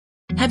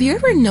Have you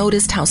ever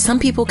noticed how some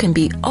people can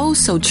be oh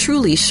so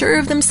truly sure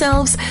of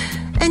themselves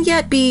and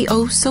yet be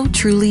oh so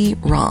truly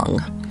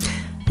wrong?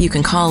 You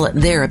can call it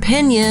their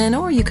opinion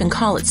or you can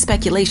call it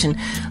speculation,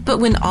 but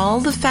when all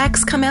the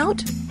facts come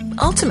out,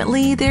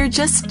 ultimately they're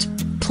just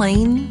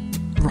plain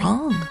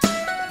wrong.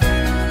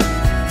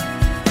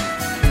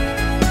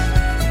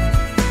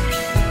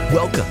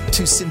 Welcome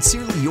to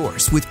Sincerely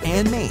Yours with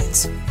Ann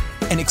Maines,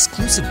 an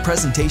exclusive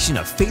presentation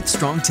of Faith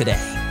Strong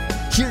Today.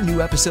 Hear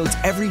new episodes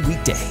every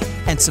weekday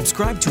and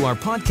subscribe to our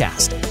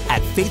podcast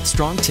at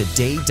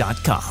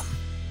faithstrongtoday.com.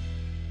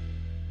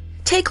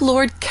 Take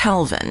Lord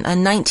Kelvin, a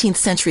 19th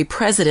century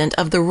president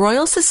of the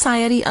Royal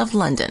Society of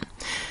London.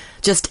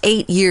 Just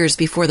 8 years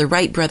before the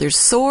Wright brothers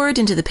soared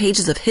into the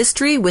pages of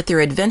history with their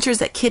adventures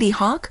at Kitty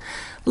Hawk,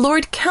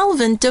 Lord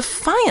Kelvin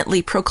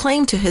defiantly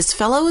proclaimed to his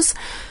fellows,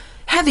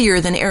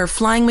 heavier-than-air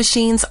flying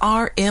machines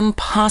are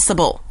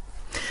impossible.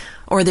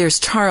 Or there's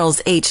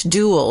Charles H.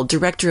 Duell,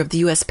 director of the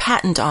U.S.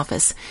 Patent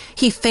Office.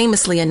 He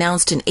famously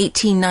announced in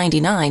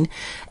 1899,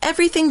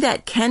 everything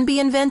that can be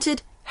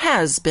invented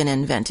has been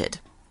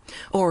invented.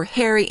 Or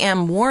Harry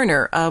M.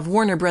 Warner of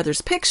Warner Brothers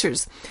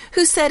Pictures,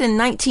 who said in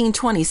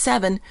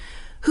 1927,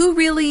 who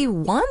really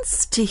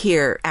wants to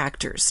hear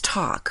actors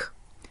talk?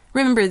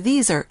 Remember,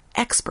 these are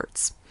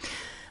experts.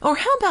 Or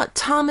how about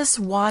Thomas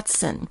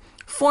Watson,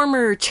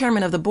 former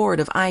chairman of the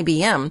board of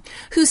IBM,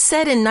 who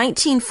said in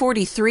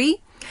 1943,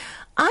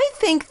 I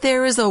think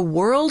there is a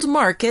world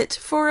market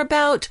for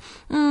about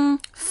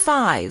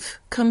 5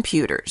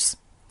 computers.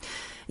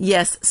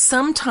 Yes,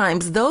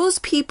 sometimes those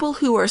people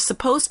who are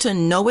supposed to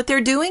know what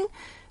they're doing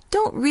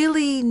don't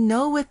really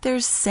know what they're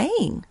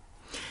saying.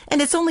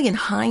 And it's only in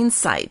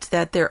hindsight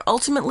that they're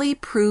ultimately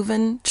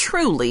proven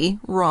truly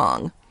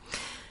wrong.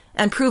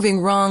 And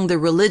proving wrong the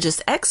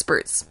religious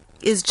experts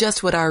is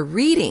just what our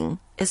reading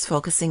is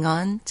focusing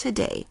on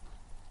today.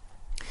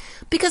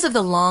 Because of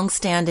the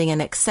long-standing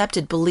and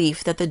accepted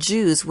belief that the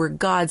Jews were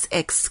God's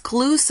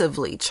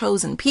exclusively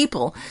chosen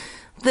people,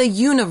 the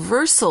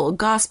universal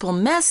gospel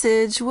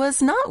message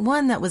was not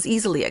one that was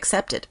easily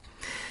accepted.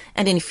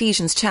 And in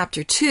Ephesians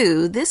chapter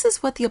 2, this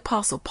is what the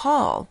Apostle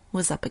Paul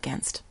was up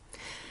against.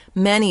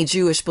 Many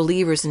Jewish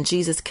believers in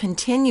Jesus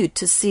continued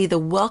to see the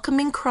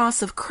welcoming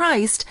cross of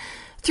Christ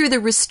through the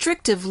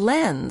restrictive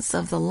lens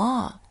of the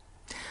law.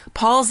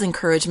 Paul's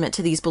encouragement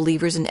to these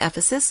believers in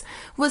Ephesus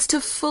was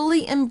to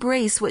fully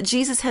embrace what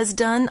Jesus has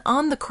done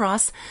on the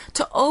cross,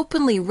 to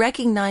openly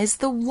recognize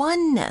the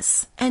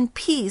oneness and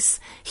peace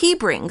he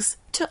brings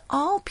to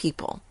all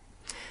people.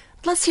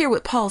 Let's hear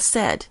what Paul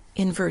said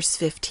in verse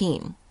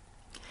 15.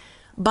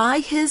 By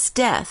his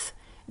death,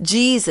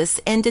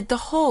 Jesus ended the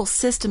whole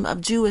system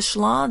of Jewish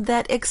law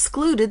that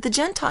excluded the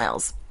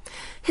Gentiles.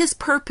 His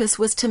purpose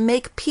was to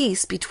make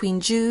peace between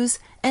Jews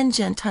and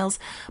Gentiles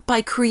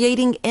by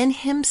creating in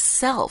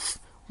himself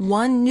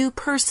one new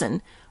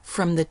person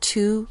from the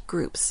two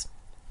groups.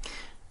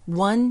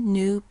 One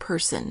new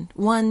person,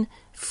 one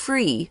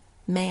free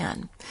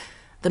man.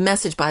 The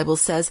Message Bible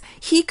says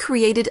he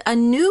created a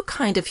new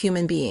kind of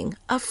human being,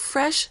 a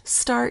fresh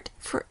start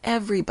for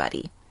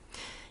everybody.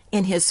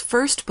 In his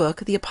first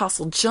book, the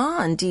Apostle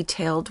John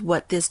detailed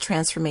what this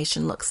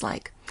transformation looks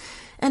like.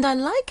 And I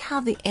like how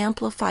the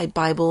Amplified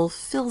Bible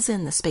fills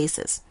in the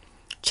spaces.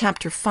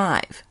 Chapter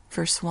 5,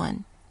 verse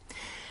 1.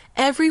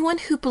 Everyone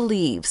who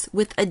believes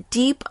with a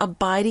deep,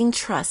 abiding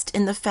trust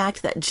in the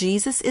fact that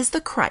Jesus is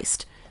the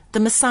Christ, the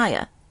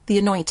Messiah, the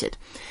Anointed,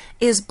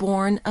 is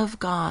born of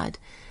God.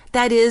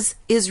 That is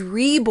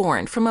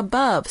reborn from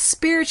above,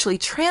 spiritually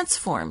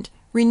transformed,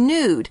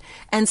 renewed,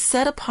 and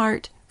set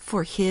apart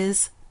for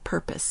his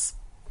purpose.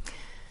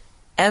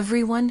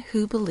 Everyone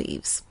who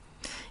believes.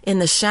 In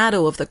the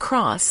shadow of the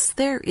cross,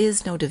 there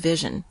is no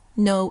division,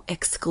 no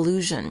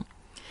exclusion.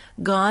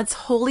 God's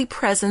holy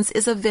presence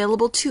is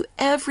available to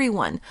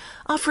everyone,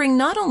 offering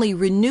not only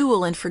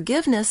renewal and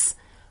forgiveness,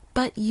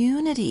 but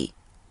unity.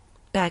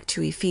 Back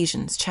to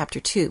Ephesians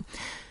chapter 2.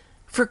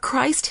 For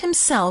Christ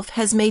himself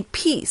has made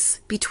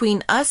peace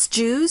between us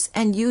Jews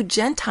and you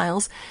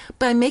Gentiles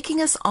by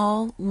making us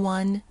all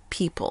one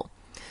people.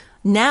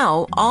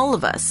 Now all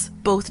of us,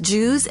 both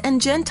Jews and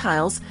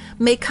Gentiles,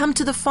 may come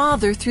to the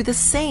Father through the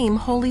same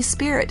Holy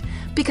Spirit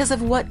because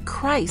of what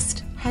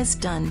Christ has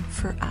done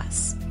for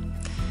us.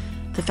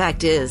 The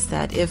fact is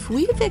that if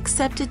we've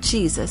accepted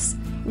Jesus,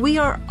 we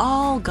are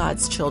all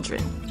God's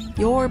children.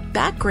 Your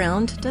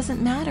background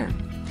doesn't matter.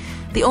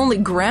 The only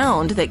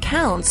ground that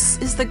counts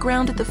is the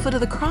ground at the foot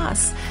of the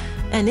cross,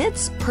 and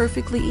it's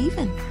perfectly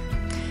even.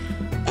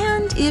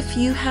 And if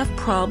you have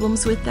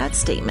problems with that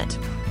statement,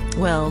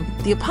 well,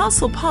 the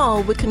Apostle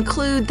Paul would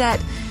conclude that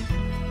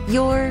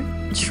you're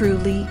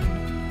truly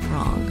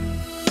wrong.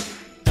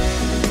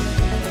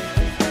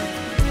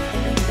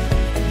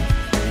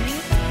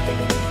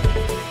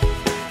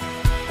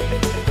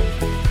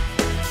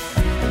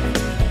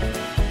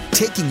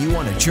 Taking you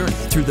on a journey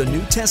through the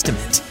New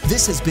Testament,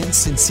 this has been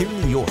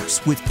Sincerely Yours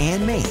with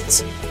Ann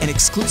Maines, an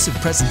exclusive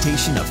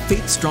presentation of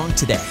Faith Strong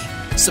Today.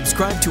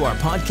 Subscribe to our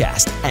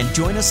podcast and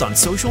join us on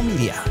social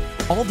media.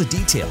 All the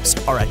details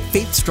are at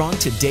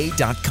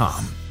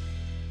faithstrongtoday.com.